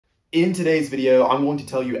In today's video, I'm going to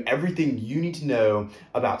tell you everything you need to know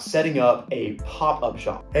about setting up a pop-up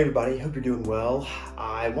shop. Hey everybody, hope you're doing well.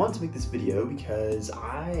 I want to make this video because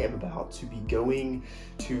I am about to be going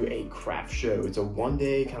to a craft show. It's a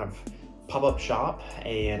one-day kind of pop-up shop,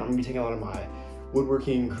 and I'm gonna be taking a lot of my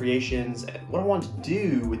woodworking creations. And what I want to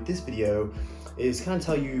do with this video is kind of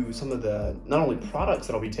tell you some of the, not only products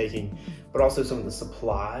that I'll be taking, but also some of the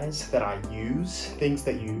supplies that I use, things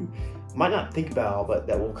that you might not think about, but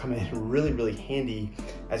that will come in really, really handy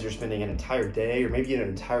as you're spending an entire day or maybe an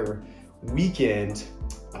entire weekend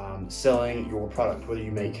selling your product, whether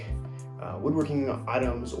you make woodworking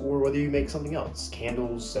items or whether you make something else,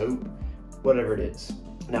 candles, soap, whatever it is.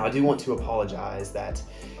 Now, I do want to apologize that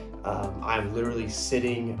I'm literally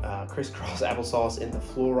sitting crisscross applesauce in the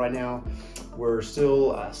floor right now. We're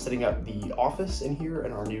still setting up the office in here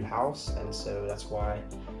in our new house, and so that's why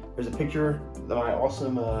there's a picture of my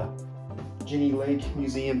awesome Jenny Lake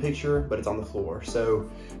Museum picture, but it's on the floor. So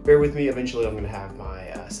bear with me, eventually I'm gonna have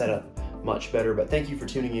my setup much better, but thank you for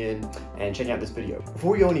tuning in and checking out this video.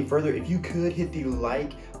 Before we go any further, if you could hit the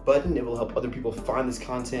like button, it will help other people find this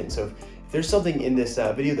content. So if there's something in this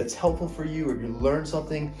video that's helpful for you, or if you learned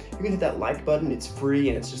something, you can hit that like button. It's free,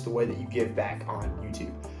 and it's just the way that you give back on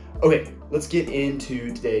YouTube. Okay, let's get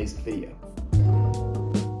into today's video.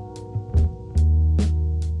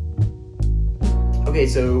 Okay,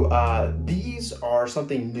 so these are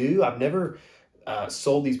something new. I've never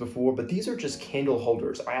sold these before, but these are just candle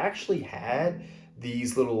holders. I actually had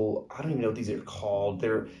these little, I don't even know what these are called.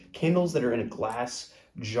 They're candles that are in a glass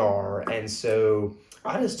jar. And so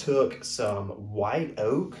I just took some white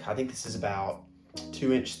oak. I think this is about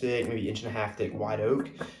 2-inch thick, maybe 1.5-inch thick white oak,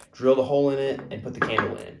 drilled a hole in it and put the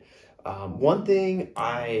candle in. One thing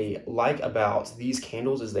I like about these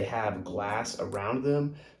candles is they have glass around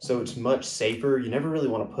them, so it's much safer. You never really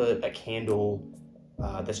want to put a candle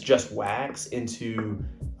that's just wax into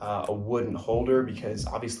a wooden holder, because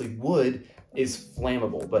obviously wood is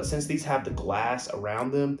flammable. But since these have the glass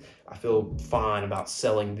around them, I feel fine about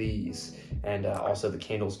selling these. And also the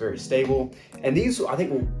candle's very stable. And these, I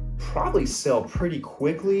think, will probably sell pretty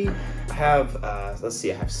quickly. I have, let's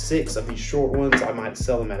see, I have 6 of these short ones. I might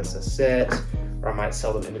sell them as a set, or I might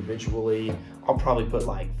sell them individually. I'll probably put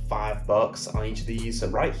like $5 on each of these. So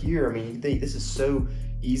right here, I mean, you think this is so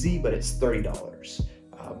easy, but it's $30.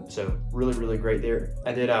 So really, really great there.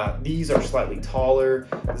 And then these are slightly taller.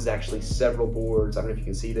 This is actually several boards, I don't know if you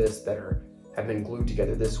can see this, that have been glued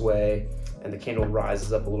together this way, and the candle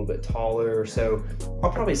rises up a little bit taller. So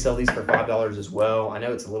I'll probably sell these for $5 as well. I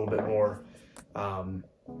know it's a little bit more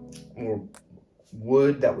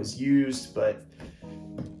wood that was used, but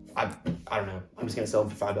I don't know. I'm just gonna sell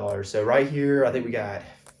them for $5. So right here, I think we got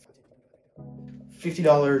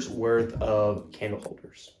 $50 worth of candle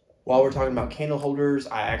holders. While we're talking about candle holders,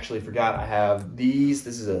 I actually forgot I have these.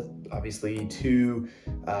 This is obviously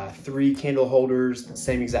 3 candle holders,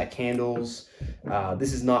 same exact candles.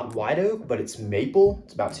 This is not white oak, but it's maple.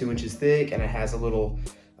 It's about 2 inches thick, and it has a little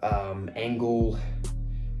angle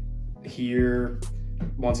here.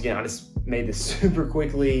 Once again, I just made this super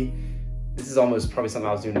quickly. This is almost probably something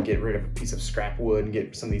I was doing to get rid of a piece of scrap wood and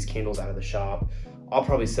get some of these candles out of the shop. I'll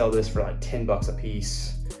probably sell this for like $10 a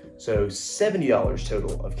piece. So $70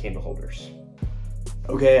 total of candle holders.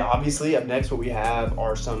 Okay, obviously up next what we have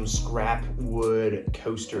are some scrap wood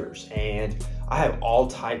coasters, and I have all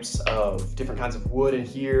types of different kinds of wood in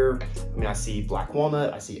here. I mean, I see black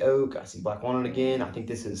walnut, I see oak, I see black walnut again. I think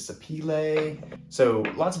this is sapele. So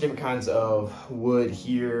lots of different kinds of wood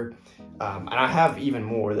here. And I have even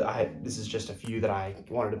more. This is just a few that I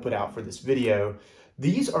wanted to put out for this video.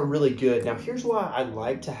 These are really good. Now, here's why I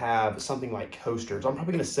like to have something like coasters. I'm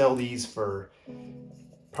probably gonna sell these for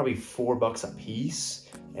probably $4 a piece,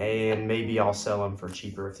 and maybe I'll sell them for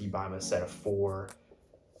cheaper if you buy them a set of 4,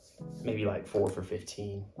 maybe like 4 for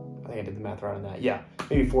 15. I think I did the math right on that. Yeah,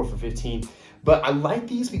 maybe 4 for 15. But I like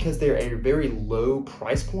these because they're a very low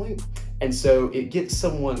price point, and so it gets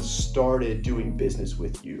someone started doing business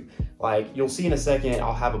with you. Like you'll see in a second,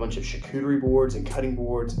 I'll have a bunch of charcuterie boards and cutting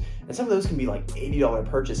boards, and some of those can be like $80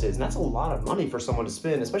 purchases, and that's a lot of money for someone to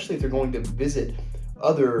spend, especially if they're going to visit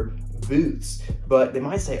other booths. But they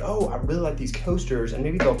might say, oh, I really like these coasters, and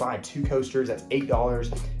maybe they'll buy 2 coasters, that's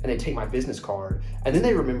 $8, and they take my business card, and then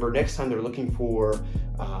they remember next time they're looking for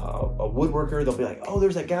a woodworker, they'll be like, oh,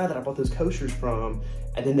 there's that guy that I bought those coasters from,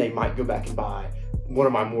 and then they might go back and buy one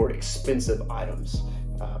of my more expensive items.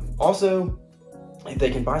 Also, if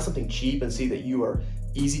they can buy something cheap and see that you are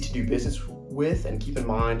easy to do business with, and keep in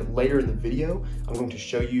mind later in the video, I'm going to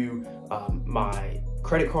show you my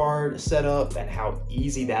credit card setup and how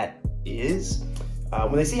easy that is.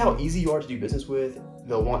 When they see how easy you are to do business with,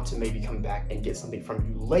 they'll want to maybe come back and get something from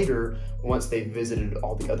you later once they've visited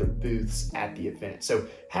all the other booths at the event. So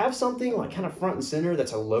have something like kind of front and center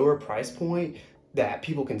that's a lower price point that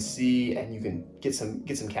people can see, and you can get some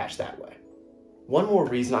cash that way. One more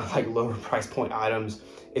reason I like lower price point items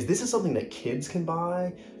is this is something that kids can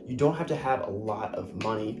buy. You don't have to have a lot of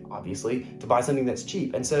money, obviously, to buy something that's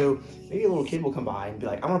cheap. And so maybe a little kid will come by and be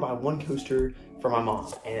like, I want to buy one coaster for my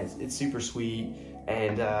mom, and it's super sweet.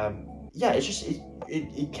 And yeah, it's just,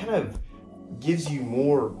 it kind of gives you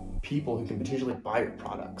more people who can potentially buy your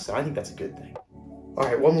products. And I think that's a good thing. All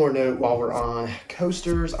right, one more note while we're on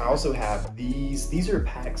coasters. I also have these. These are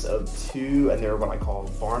packs of 2, and they're what I call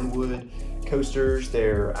barnwood coasters.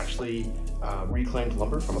 They're actually reclaimed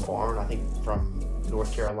lumber from a barn, I think from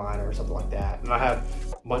North Carolina or something like that. And I have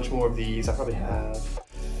a bunch more of these. I probably have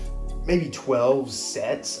maybe 12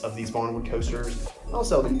 sets of these barnwood coasters. I'll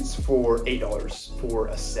sell these for $8 for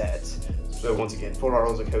a set. So once again,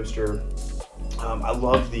 $4 a coaster. I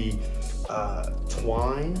love the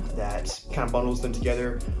twine that kind of bundles them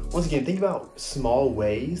together. Once again, think about small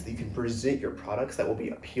ways that you can present your products that will be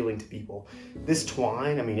appealing to people. This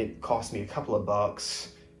twine, I mean, it cost me a couple of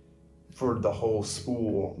bucks for the whole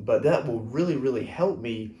spool, but that will really help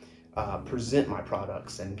me present my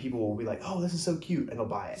products, and people will be like, oh, this is so cute, and they'll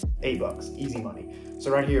buy it. $8, easy money. So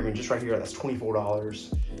right here, I mean, just right here, that's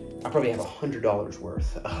 $24. I probably have $100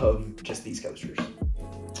 worth of just these coasters.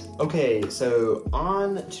 Okay, so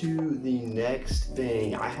on to the next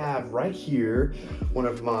thing. I have right here one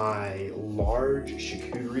of my large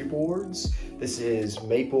charcuterie boards. This is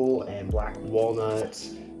maple and black walnut.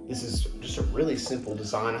 This is just a really simple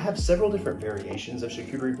design. I have several different variations of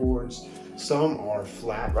charcuterie boards. Some are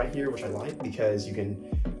flat right here, which I like because you can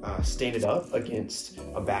stand it up against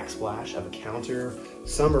a backsplash of a counter.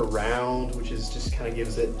 Some are round, which is just kind of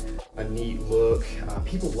gives it a neat look.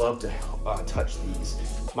 People love to touch these.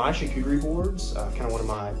 My charcuterie boards, kind of one of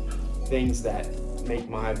my things that make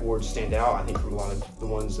my boards stand out, I think, from a lot of the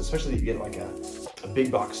ones, especially that you get like a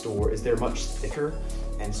big box store, is they're much thicker.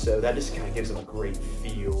 And so that just kind of gives them a great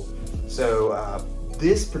feel. So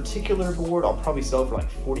this particular board, I'll probably sell for like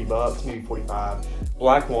 40 bucks, maybe 45.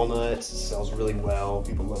 Black walnut sells really well.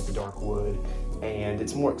 People love the dark wood, and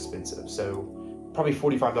it's more expensive. So probably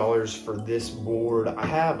 $45 for this board. I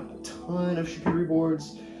have a ton of charcuterie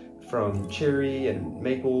boards from cherry and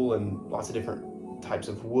maple and lots of different types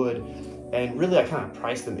of wood. And really, I kind of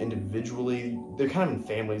price them individually. They're kind of in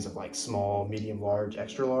families of like small, medium, large,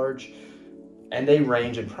 extra large. And they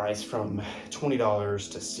range in price from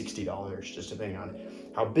 $20 to $60, just depending on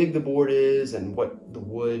how big the board is and what the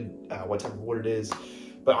wood, what type of wood it is.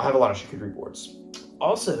 But I have a lot of charcuterie boards.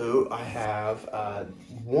 Also, I have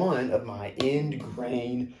one of my end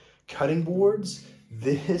grain cutting boards.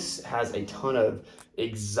 This has a ton of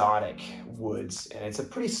exotic woods, and it's a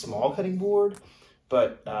pretty small cutting board,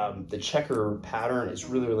 but the checker pattern is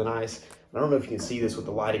really nice. I don't know if you can see this with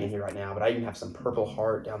the lighting in here right now, but I even have some purple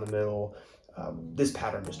heart down the middle. This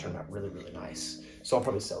pattern just turned out really nice. So I'll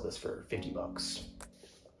probably sell this for 50 bucks.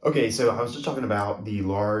 Okay, so I was just talking about the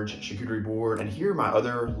large charcuterie board, and here are my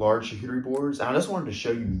other large charcuterie boards. And I just wanted to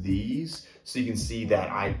show you these so you can see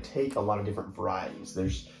that I take a lot of different varieties.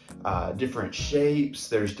 There's different shapes,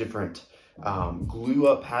 there's different glue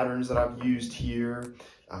up patterns that I've used here.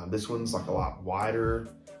 This one's like a lot wider.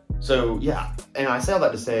 So yeah, and I say all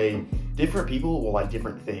that to say, different people will like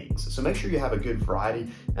different things. So make sure you have a good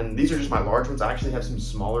variety. And these are just my large ones. I actually have some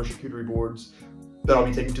smaller charcuterie boards that I'll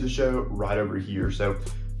be taking to the show right over here. So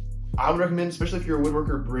I would recommend, especially if you're a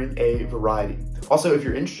woodworker, bring a variety. Also, if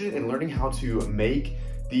you're interested in learning how to make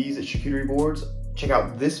these charcuterie boards, check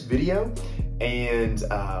out this video. And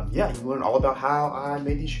yeah, you can learn all about how I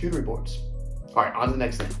made these charcuterie boards. All right, on to the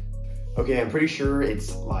next thing. Okay, I'm pretty sure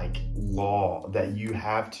it's like law that you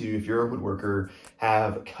have to, if you're a woodworker,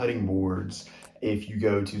 have cutting boards if you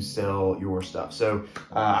go to sell your stuff. So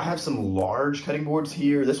I have some large cutting boards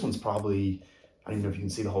here. This one's probably, I don't even know if you can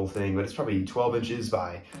see the whole thing, but it's probably 12 inches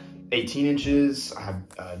by 18 inches. I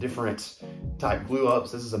have different type glue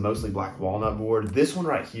ups. This is a mostly black walnut board. This one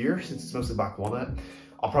right here, since it's mostly black walnut,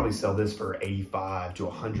 I'll probably sell this for 85 to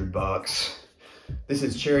 100 bucks. This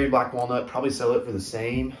is cherry black walnut, probably sell it for the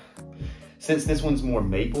same. Since this one's more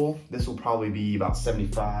maple, this will probably be about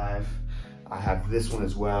 75. I have this one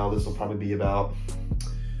as well. This will probably be about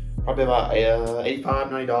 $85,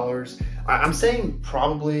 $90. I'm saying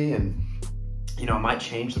probably, and you know, I might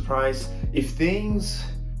change the price. If things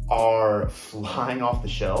are flying off the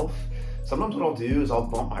shelf, sometimes what I'll do is I'll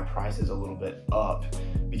bump my prices a little bit up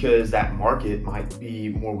because that market might be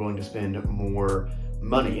more willing to spend more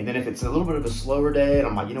money. And then if it's a little bit of a slower day and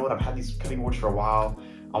I'm like, you know what, I've had these cutting boards for a while,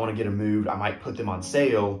 I want to get them moved, I might put them on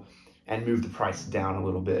sale and move the price down a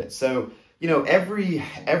little bit. So, you know,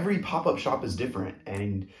 every pop-up shop is different.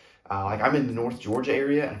 And like I'm in the North Georgia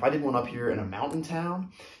area, and if I did one up here in a mountain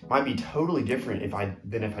town, it might be totally different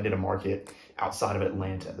than if I did a market outside of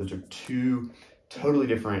Atlanta. Those are two totally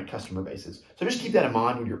different customer bases. So just keep that in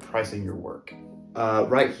mind when you're pricing your work.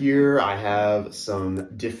 Right here, I have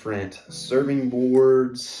some different serving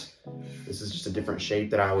boards. This is just a different shape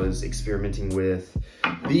that I was experimenting with.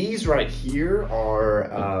 These right here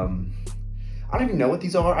are, I don't even know what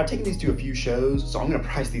these are. I've taken these to a few shows, so I'm gonna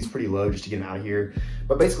price these pretty low just to get them out of here.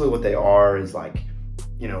 But basically what they are is like,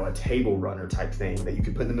 you know, a table runner type thing that you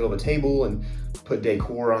could put in the middle of a table and put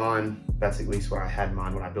decor on. That's at least what I had in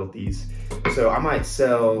mind when I built these. So I might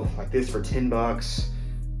sell like this for 10 bucks,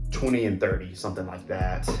 20 and 30, something like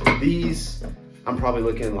that. These, I'm probably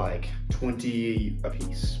looking like 20 a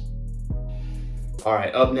piece. All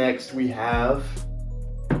right, up next we have,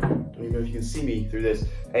 I don't even know if you can see me through this,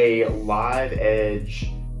 a live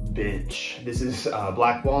edge bench. This is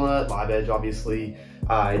black walnut, live edge obviously.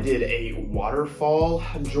 I did a waterfall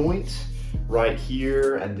joint right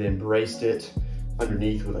here and then braced it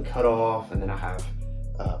underneath with a cutoff, and then I have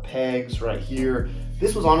pegs right here.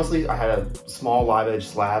 This was honestly, I had a small live edge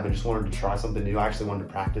slab and just wanted to try something new. I actually wanted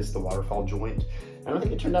to practice the waterfall joint, and I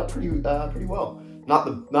think it turned out pretty well.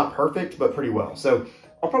 Not perfect, but pretty well. So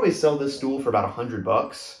I'll probably sell this stool for about 100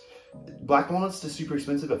 bucks. Black walnut's just super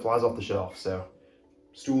expensive, it flies off the shelf. So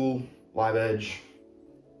stool, live edge,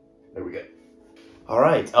 there we go. All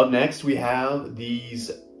right, up next we have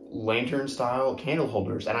these lantern style candle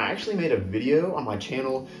holders, and I actually made a video on my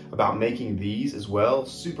channel about making these as well.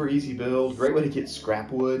 Super easy build, great way to get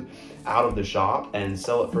scrap wood out of the shop and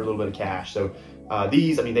sell it for a little bit of cash. So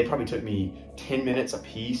these, I mean, they probably took me 10 minutes a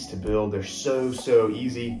piece to build. They're so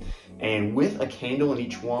easy, and with a candle in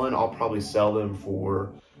each one, I'll probably sell them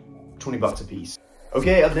for 20 bucks a piece.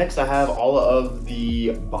 Okay, up next I have all of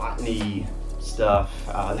the botany stuff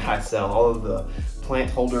that I sell, all of the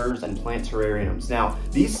plant holders and plant terrariums. Now,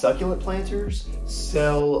 these succulent planters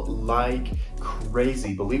sell like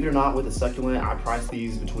crazy. Believe it or not, with a succulent, I price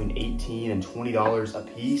these between $18 and $20 a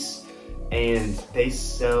piece, and they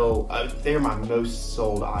sell, they're my most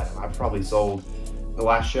sold item. I've probably sold, the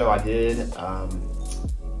last show I did,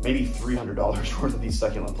 maybe $300 worth of these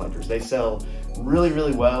succulent planters. They sell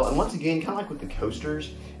really well, and once again, kind of like with the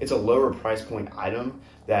coasters, it's a lower price point item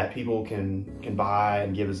that people can buy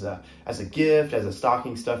and give as a gift, as a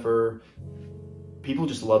stocking stuffer. People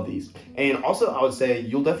just love these. And also, I would say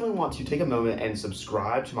you'll definitely want to take a moment and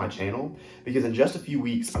subscribe to my channel, because in just a few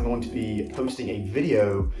weeks, I'm going to be posting a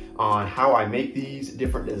video on how I make these,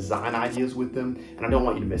 different design ideas with them, and I don't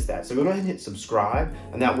want you to miss that. So go ahead and hit subscribe,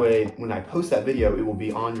 and that way, when I post that video, it will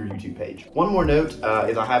be on your YouTube page. One more note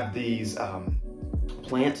is I have these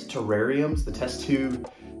plant terrariums, the test tube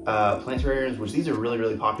plant terrariums, which these are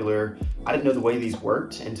really popular. I didn't know the way these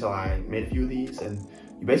worked until I made a few of these, and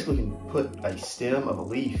you basically can put a stem of a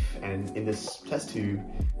leaf and in this test tube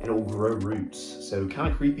and it will grow roots. So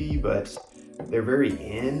kind of creepy, but they're very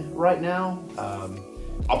in right now.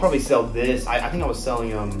 I'll probably sell this. I think I was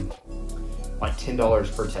selling them like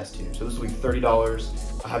 $10 per test tube. So this will be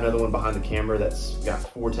 $30. I have another one behind the camera that's got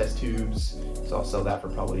 4 test tubes. So I'll sell that for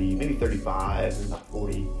probably maybe 35 and about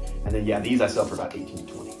 40. And then yeah, these I sell for about 18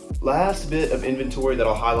 to 20. Last bit of inventory that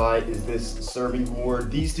I'll highlight is this serving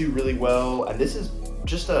board. These do really well, and this is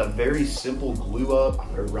just a very simple glue up. I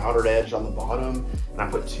put a routed edge on the bottom, and I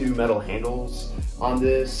put 2 metal handles on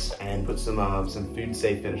this and put some food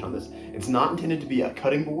safe finish on this. It's not intended to be a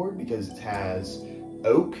cutting board because it has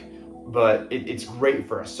oak, but it's great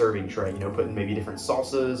for a serving tray, you know, putting maybe different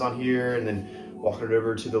salsas on here and then walking it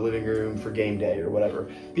over to the living room for game day or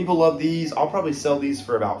whatever. People love these. I'll probably sell these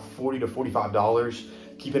for about $40 to $45.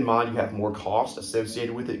 Keep in mind you have more cost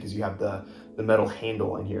associated with it because you have the metal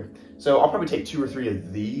handle in here. So I'll probably take 2 or 3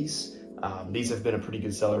 of these. These have been a pretty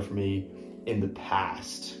good seller for me in the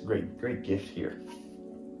past. Great gift here.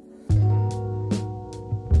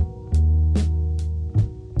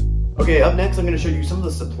 Okay, up next I'm going to show you some of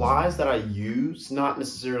the supplies that I use, not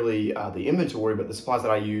necessarily the inventory, but the supplies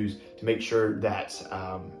that I use to make sure that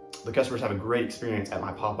the customers have a great experience at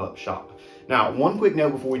my pop-up shop. Now, one quick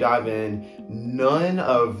note before we dive in, none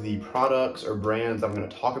of the products or brands I'm going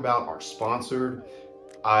to talk about are sponsored.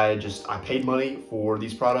 I paid money for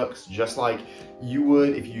these products just like you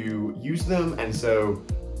would if you use them, and so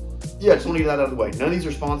yeah, just want to get that out of the way. None of these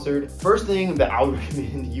are sponsored. First thing that I would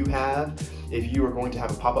recommend you have if you are going to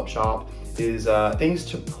have a pop-up shop is things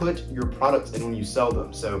to put your products in when you sell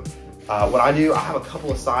them. So what I do, I have a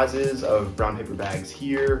couple of sizes of brown paper bags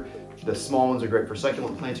here The small ones are great for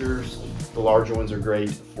succulent planters. The larger ones are great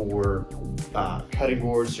for cutting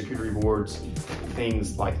boards, charcuterie boards,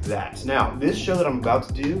 things like that. Now, this show that I'm about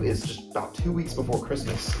to do is just about 2 weeks before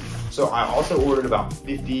Christmas. So I also ordered about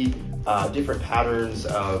 50 different patterns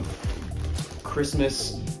of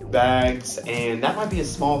Christmas bags, and that might be a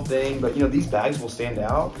small thing, but you know, these bags will stand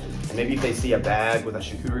out. And maybe if they see a bag with a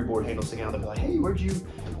charcuterie board handle sticking out, they'll be like, hey, where'd you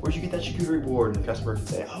get that charcuterie board? And the customer can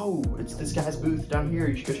say, oh, it's this guy's booth down here,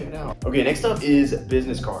 you should go check it out. Okay, next up is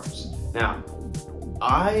business cards. Now,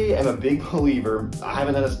 I am a big believer, I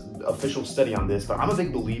haven't done an official study on this, but I'm a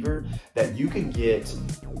big believer that you can get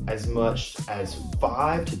as much as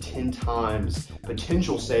 5 to 10 times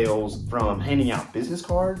potential sales from handing out business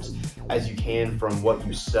cards as you can from what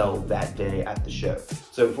you sell that day at the show.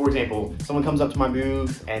 So for example, someone comes up to my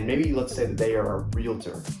booth and maybe let's say that they are a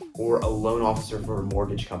realtor or a loan officer for a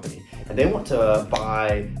mortgage company, and they want to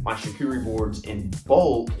buy my charcuterie boards in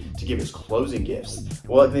bulk to give as closing gifts.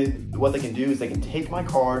 What they can do is they can take my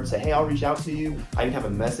card, say, hey, I'll reach out to you. I can have a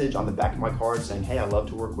message on the back of my card saying, hey, I love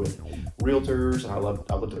to work with realtors and I love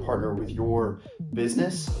to partner with your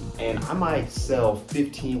business. And I might sell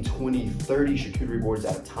 15, 20, 30 charcuterie boards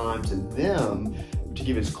at a time to them to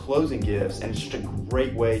give as closing gifts. And it's just a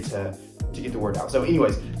great way to get the word out. So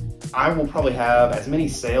anyways, I will probably have as many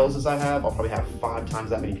sales as I have. I'll probably have 5 times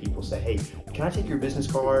that many people say, hey, can I take your business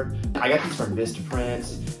card? I got these from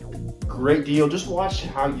Vistaprint. Great deal. Just watch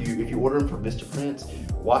how if you order them from Vistaprint,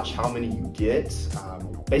 watch how many you get.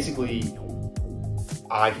 Basically,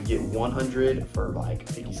 I could get 100 for like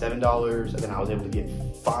 $57, and then I was able to get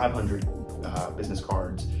 500 business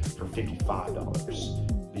cards for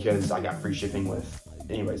 $55 because I got free shipping with.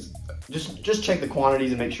 Anyways, just check the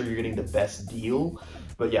quantities and make sure you're getting the best deal.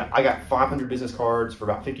 But yeah, I got 500 business cards for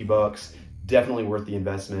about 50 bucks. Definitely worth the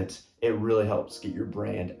investment. It really helps get your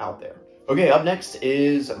brand out there. Okay, up next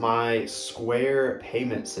is my Square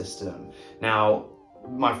payment system. Now,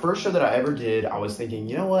 my first show that I ever did, I was thinking,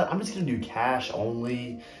 you know what, I'm just gonna do cash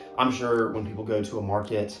only. I'm sure when people go to a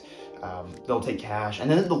market, they'll take cash.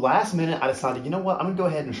 And then at the last minute, I decided, you know what, I'm gonna go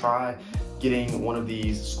ahead and try getting one of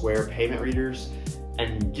these Square payment readers.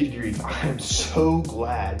 And get grief, I'm so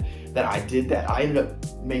glad that I did that. I ended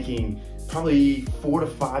up making probably 4 to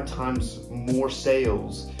 5 times more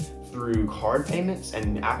sales through card payments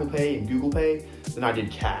and Apple Pay and Google Pay than I did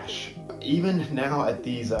cash. Even now at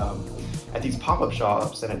these pop-up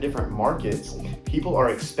shops and at different markets, people are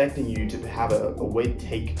expecting you to have a way to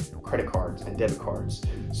take credit cards and debit cards.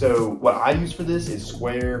 So what I use for this is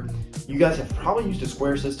Square. You guys have probably used a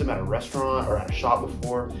Square system at a restaurant or at a shop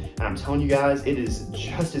before, and I'm telling you guys, it is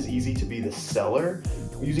just as easy to be the seller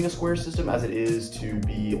using a Square system as it is to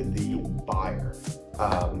be the buyer.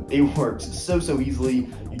 It works so easily.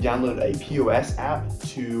 You download a POS app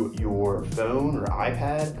to your phone or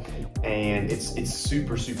iPad, and it's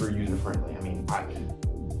super user friendly. I mean,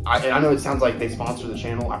 I know it sounds like they sponsor the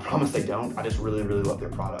channel. I promise they don't. I just really love their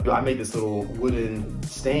product. I made this little wooden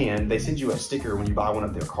stand. They send you a sticker when you buy one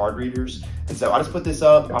of their card readers, and so I just put this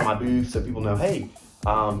up on my booth so people know, hey,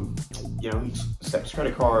 you know, he accepts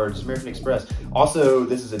credit cards, American Express. Also,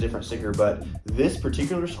 this is a different sticker, but this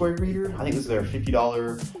particular Square reader, I think this is their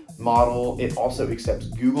 $50 model. It also accepts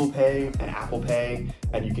Google Pay and Apple Pay,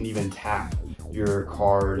 and you can even tap your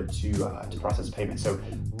card to process payment. So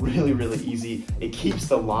really easy. It keeps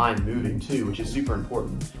the line moving too, which is super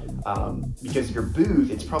important because your booth,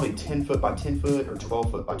 it's probably 10 foot by 10 foot or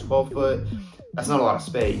 12 foot by 12 foot. That's not a lot of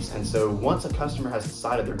space. And so once a customer has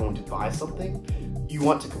decided they're going to buy something, you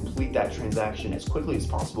want to complete that transaction as quickly as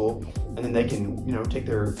possible, and then they can, you know, take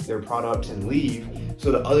their product and leave so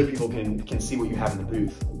that other people can see what you have in the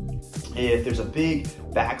booth. If there's a big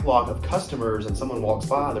backlog of customers and someone walks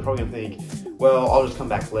by, they're probably gonna think, well, I'll just come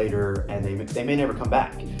back later, and they may never come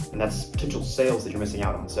back, and that's potential sales that you're missing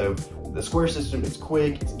out on. So the Square system is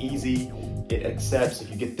quick, it's easy, it accepts, if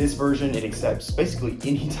you get this version, it accepts basically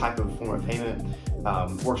any type of form of payment.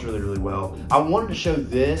 Works really well. I wanted to show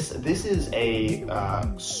this. This is a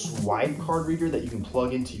swipe card reader that you can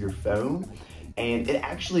plug into your phone, and it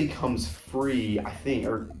actually comes free, I think,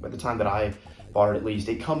 or at the time that I bought it at least,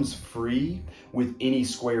 it comes free with any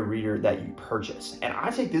Square reader that you purchase. And I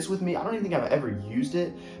take this with me. I don't even think I've ever used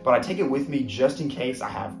it, but I take it with me just in case I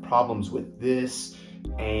have problems with this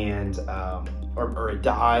and or it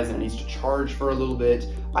dies and it needs to charge for a little bit.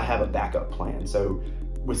 I have a backup plan. So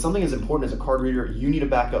with something as important as a card reader, you need a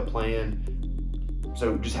backup plan.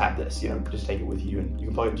 So just have this, you know, just take it with you, and you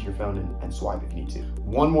can plug it into your phone and swipe if you need to.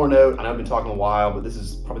 One more note, I know I've been talking a while, but this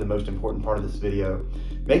is probably the most important part of this video.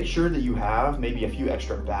 Make sure that you have maybe a few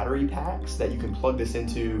extra battery packs that you can plug this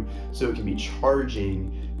into so it can be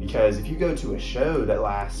charging, because if you go to a show that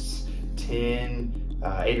lasts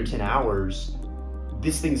 8 or 10 hours,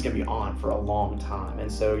 this thing's gonna be on for a long time.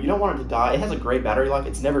 And so you don't want it to die. It has a great battery life.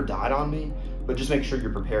 It's never died on me, but just make sure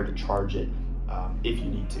you're prepared to charge it if you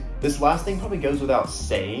need to. This last thing probably goes without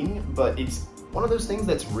saying, but it's one of those things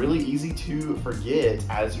that's really easy to forget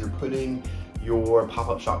as you're putting your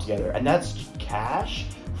pop-up shop together, and that's cash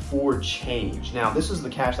for change. Now, this is the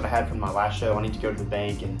cash that I had from my last show. I need to go to the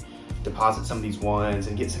bank and deposit some of these ones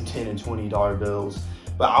and get some $10 and $20 bills.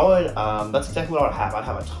 But I would, that's exactly what I would have. I'd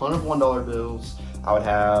have a ton of $1 bills. I would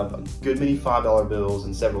have a good many $5 bills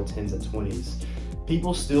and several 10s and 20s.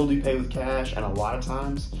 People still do pay with cash, and a lot of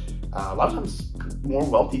times more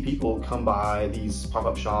wealthy people come by these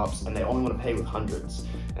pop-up shops and they only want to pay with hundreds.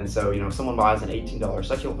 And so, if someone buys an $18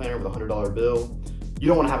 succulent planter with a $100 bill, you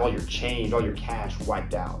don't want to have all your change, all your cash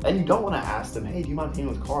wiped out. And you don't want to ask them, hey, do you mind paying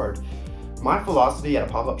with card? My philosophy at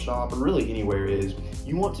a pop-up shop, or really anywhere, is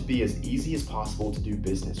you want to be as easy as possible to do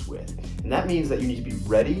business with. And that means that you need to be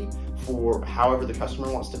ready for however the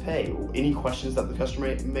customer wants to pay. Any questions that the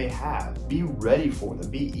customer may have, be ready for them,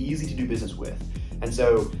 be easy to do business with. And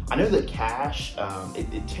so I know that cash,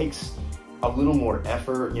 it takes a little more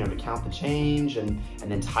effort, to count the change and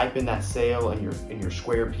then type in that sale in your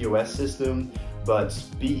Square POS system, but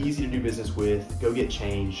be easy to do business with, go get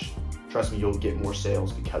change. Trust me, you'll get more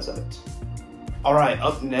sales because of it. All right,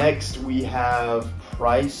 up next we have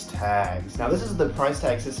price tags. Now this is the price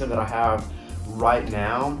tag system that I have right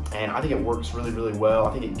now, and I think it works really, really well.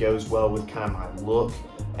 I think it goes well with kind of my look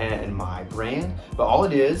and my brand, but all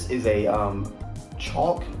it is a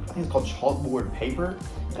chalk, I think it's called chalkboard paper,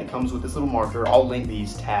 and it comes with this little marker. I'll link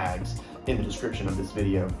these tags in the description of this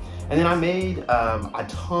video. And then I made a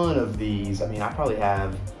ton of these. I mean, I probably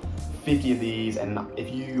have 50 of these, and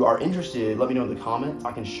if you are interested, let me know in the comments.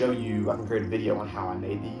 I can show you, I can create a video on how I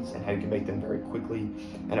made these and how you can make them very quickly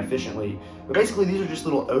and efficiently. But basically, these are just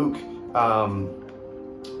little oak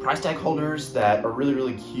price tag holders that are really,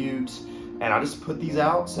 really cute, and I just put these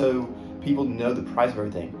out so people know the price of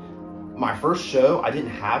everything. My first show, I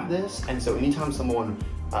didn't have this, and so anytime someone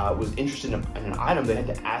was interested in an item, they had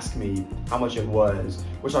to ask me how much it was,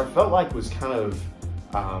 which I felt like was kind of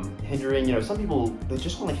hindering. Some people, they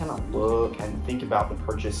just want to kind of look and think about the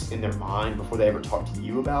purchase in their mind before they ever talk to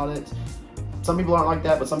you about it. Some people aren't like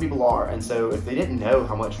that, but some people are, and so if they didn't know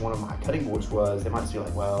how much one of my cutting boards was, they might just be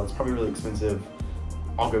like, well, it's probably really expensive,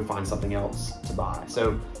 I'll go find something else to buy.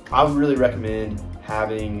 So I would really recommend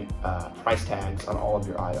having price tags on all of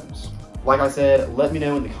your items. Like I said, let me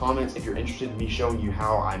know in the comments if you're interested in me showing you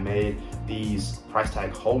how I made these price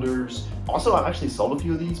tag holders. Also, I've actually sold a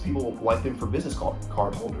few of these. People like them for business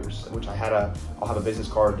card holders, which I'll have a business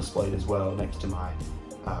card displayed as well next to my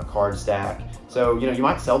card stack. So, you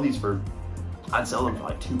might sell these I'd sell them for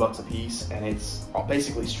like $2 a piece, and it's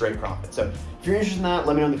basically straight profit. So if you're interested in that,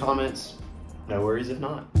 let me know in the comments. No worries if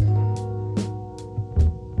not.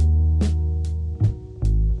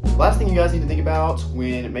 Last thing you guys need to think about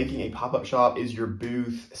when making a pop-up shop is your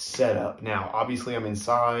booth setup. Now, obviously I'm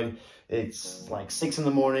inside, it's like 6 in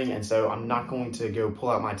the morning, and so I'm not going to go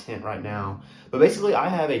pull out my tent right now. But basically I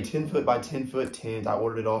have a 10-foot by 10-foot tent. I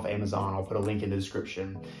ordered it off Amazon. I'll put a link in the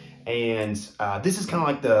description. And this is kind of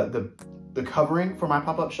like the covering for my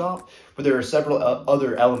pop-up shop, but there are several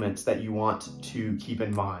other elements that you want to keep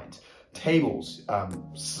in mind. Tables.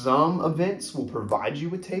 Some events will provide you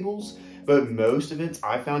with tables, but most events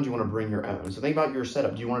I found you want to bring your own. So think about your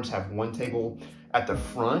setup. Do you want to have one table at the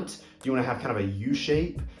front? Do you want to have kind of a U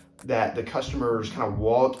shape that the customers kind of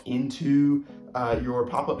walk into your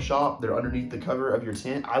pop-up shop? They're underneath the cover of your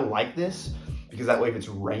tent. I like this because that way if it's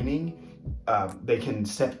raining, they can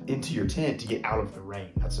step into your tent to get out of the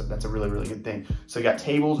rain. That's a really, really good thing. So you got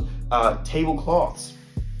tables, tablecloths.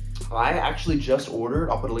 I actually just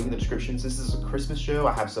ordered, I'll put a link in the description. This is a Christmas show.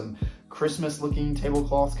 I have some Christmas looking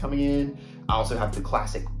tablecloths coming in. I also have the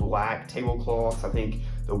classic black tablecloths. I think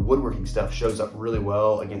the woodworking stuff shows up really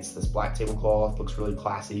well against this black tablecloth. Looks really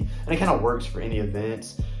classy, and it kind of works for any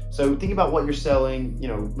event. So think about what you're selling,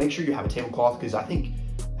 make sure you have a tablecloth, because I think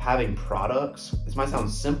having products, this might sound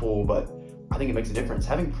simple, but I think it makes a difference.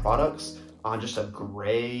 Having products on just a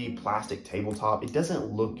gray plastic tabletop, it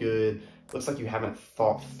doesn't look good. It looks like you haven't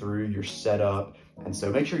thought through your setup. And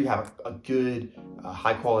so make sure you have a good,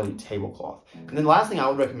 high quality tablecloth. And then the last thing I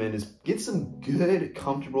would recommend is get some good,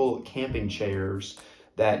 comfortable camping chairs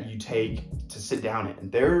that you take to sit down in.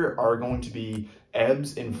 There are going to be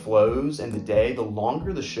ebbs and flows in the day. The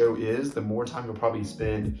longer the show is, the more time you'll probably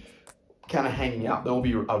spend kind of hanging out. There will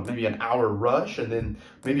be maybe an hour rush, and then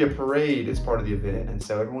maybe a parade is part of the event. And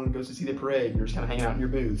so everyone goes to see the parade, and you're just kind of hanging out in your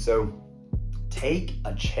booth. So take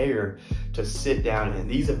a chair to sit down in.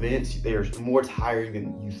 These events, they're more tiring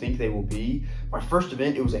than you think they will be. My first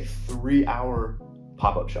event, it was a 3-hour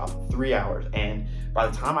pop-up shop, 3 hours. And by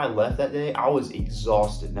the time I left that day, I was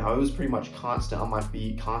exhausted. Now, it was pretty much constant on my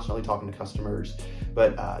feet, constantly talking to customers.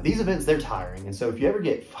 But these events, they're tiring. And so if you ever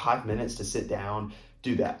get 5 minutes to sit down,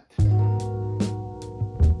 do that.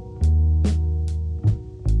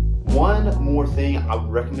 One more thing I would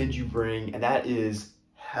recommend you bring, and that is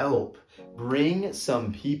help. Bring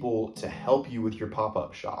some people to help you with your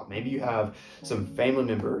pop-up shop. Maybe you have some family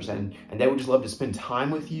members and they would just love to spend time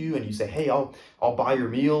with you, and you say, hey, I'll buy your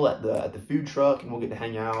meal at the food truck and we'll get to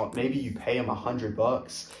hang out. Maybe you pay them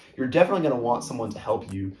 $100. You're definitely gonna want someone to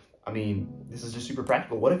help you. I mean, this is just super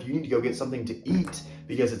practical. What if you need to go get something to eat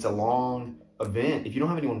because it's a long event? If you don't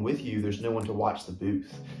have anyone with you, there's no one to watch the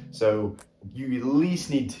booth. So you at least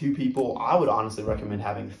need 2 people. I would honestly recommend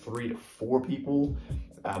having 3 to 4 people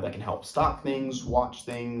that can help stock things, watch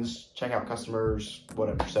things, check out customers,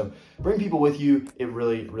 whatever. So bring people with you. It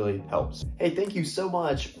really, really helps. Hey, thank you so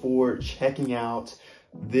much for checking out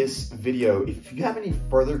this video. If you have any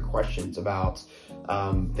further questions about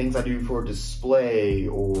things I do for display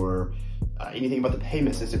or anything about the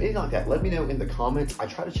payment system, anything like that, let me know in the comments. I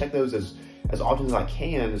try to check those as often as I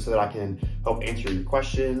can so that I can help answer your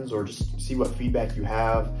questions or just see what feedback you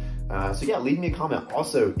have. So yeah, leave me a comment.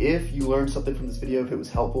 Also, if you learned something from this video, if it was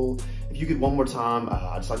helpful, if you could one more time,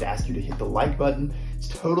 I'd just like to ask you to hit the like button. It's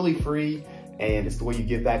totally free and it's the way you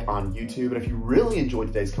give back on YouTube. And if you really enjoyed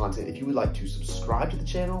today's content, if you would like to subscribe to the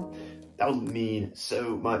channel, that would mean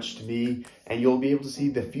so much to me, and you'll be able to see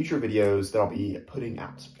the future videos that I'll be putting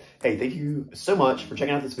out. Hey, thank you so much for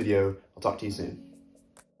checking out this video. I'll talk to you soon.